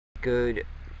Good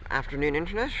afternoon,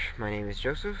 Internet. My name is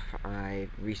Joseph. I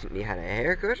recently had a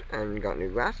haircut and got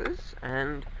new glasses,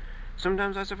 and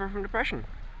sometimes I suffer from depression.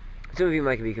 Some of you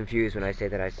might be confused when I say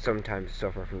that I sometimes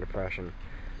suffer from depression,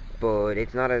 but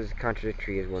it's not as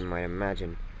contradictory as one might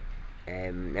imagine. Now,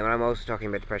 when I'm also talking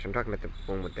about depression, I'm talking about the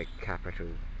one with the capital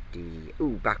D.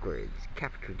 Ooh, backwards.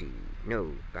 Capital D.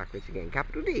 No, backwards again.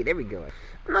 Capital D. There we go.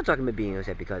 I'm not talking about being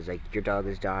upset because, like, your dog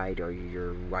has died, or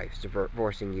your wife's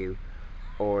divorcing you,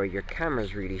 or your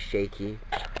camera's really shaky.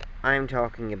 I'm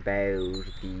talking about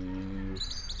the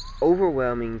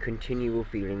overwhelming, continual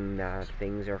feeling that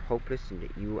things are hopeless and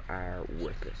that you are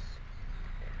worthless.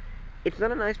 It's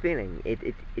not a nice feeling.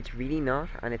 It's really not,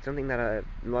 and it's something that a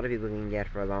lot of people can get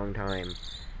for a long time.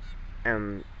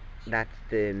 That's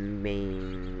the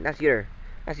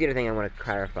other thing I want to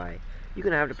clarify. You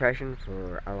can have depression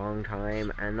for a long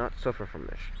time and not suffer from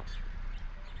it.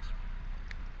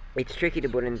 It's tricky to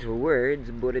put into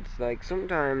words, but it's like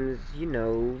sometimes,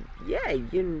 yeah,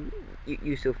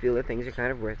 you still feel that things are kind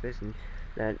of worthless and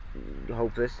that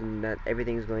hopeless and that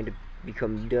everything's going to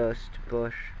become dust,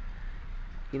 but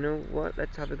you know what,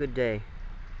 let's have a good day.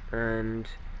 And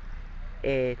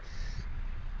it's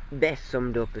best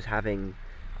summed up as having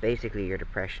basically your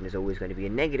depression is always going to be a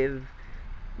negative,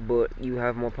 but you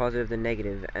have more positive than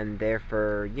negative, and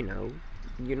therefore,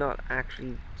 you're not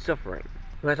actually suffering.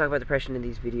 When I talk about depression in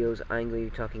these videos, I'm going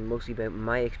to be talking mostly about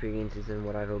my experiences and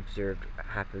what I've observed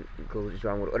goes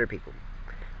wrong with other people.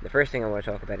 The first thing I want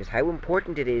to talk about is how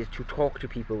important it is to talk to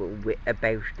people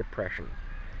about depression,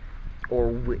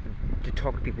 or to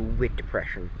talk to people with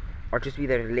depression, or just be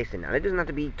there to listen. And it doesn't have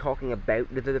to be talking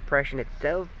about the depression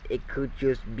itself. It could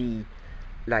just be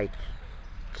like,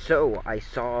 so I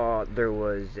saw there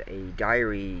was a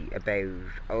diary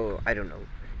about, I don't know.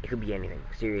 It could be anything.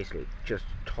 Seriously, just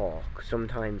talk.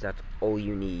 Sometimes that's all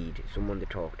you need, someone to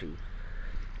talk to.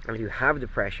 And if you have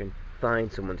depression,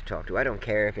 find someone to talk to. I don't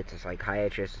care if it's a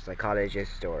psychiatrist, a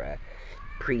psychologist, or a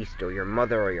priest, or your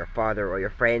mother, or your father, or your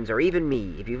friends, or even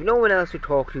me. If you've no one else to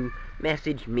talk to,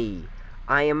 message me.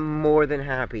 I am more than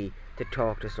happy to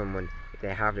talk to someone if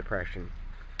they have depression.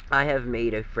 I have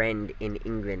made a friend in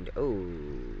England. Oh,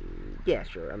 yeah,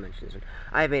 sure, I'll mention this one.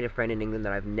 I have made a friend in England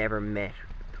that I've never met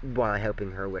while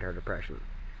helping her with her depression.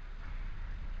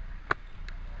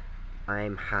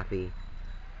 I'm happy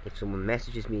if someone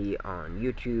messages me on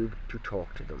YouTube to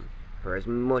talk to them for as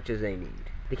much as they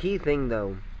need. The key thing,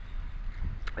 though,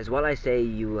 is while I say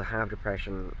you will have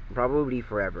depression probably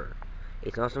forever,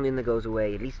 it's not something that goes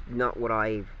away, at least not what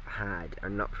I've had,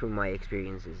 and not from my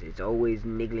experiences. It's always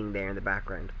niggling there in the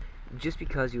background. Just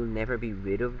because you'll never be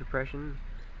rid of depression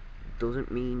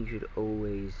doesn't mean you should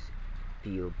always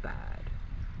feel bad.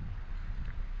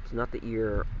 It's not that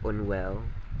you're unwell,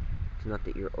 it's not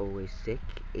that you're always sick,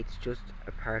 it's just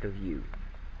a part of you.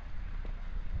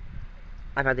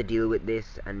 I've had to deal with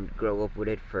this and grow up with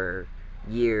it for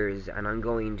years, and I'm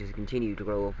going to continue to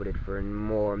grow up with it for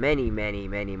many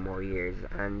more years,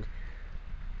 and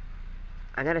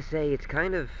I gotta say, it's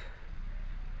kind of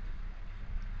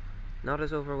not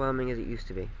as overwhelming as it used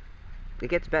to be. It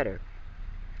gets better.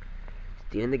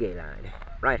 Still in the gay line.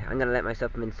 Right, I'm gonna let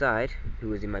myself from inside,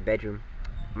 who is in my bedroom.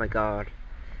 Oh my god,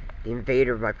 the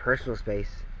invader of my personal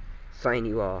space, sign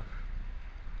you off.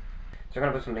 So I'm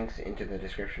going to put some links into the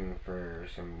description for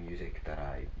some music that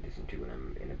I listen to when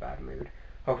I'm in a bad mood.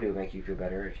 Hopefully it'll make you feel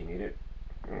better if you need it.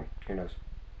 Who knows.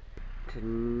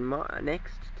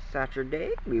 Next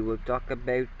Saturday we will talk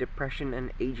about depression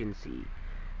and agency.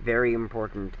 Very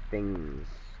important things,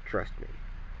 trust me.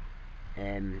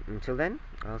 Until then,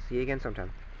 I'll see you again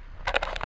sometime.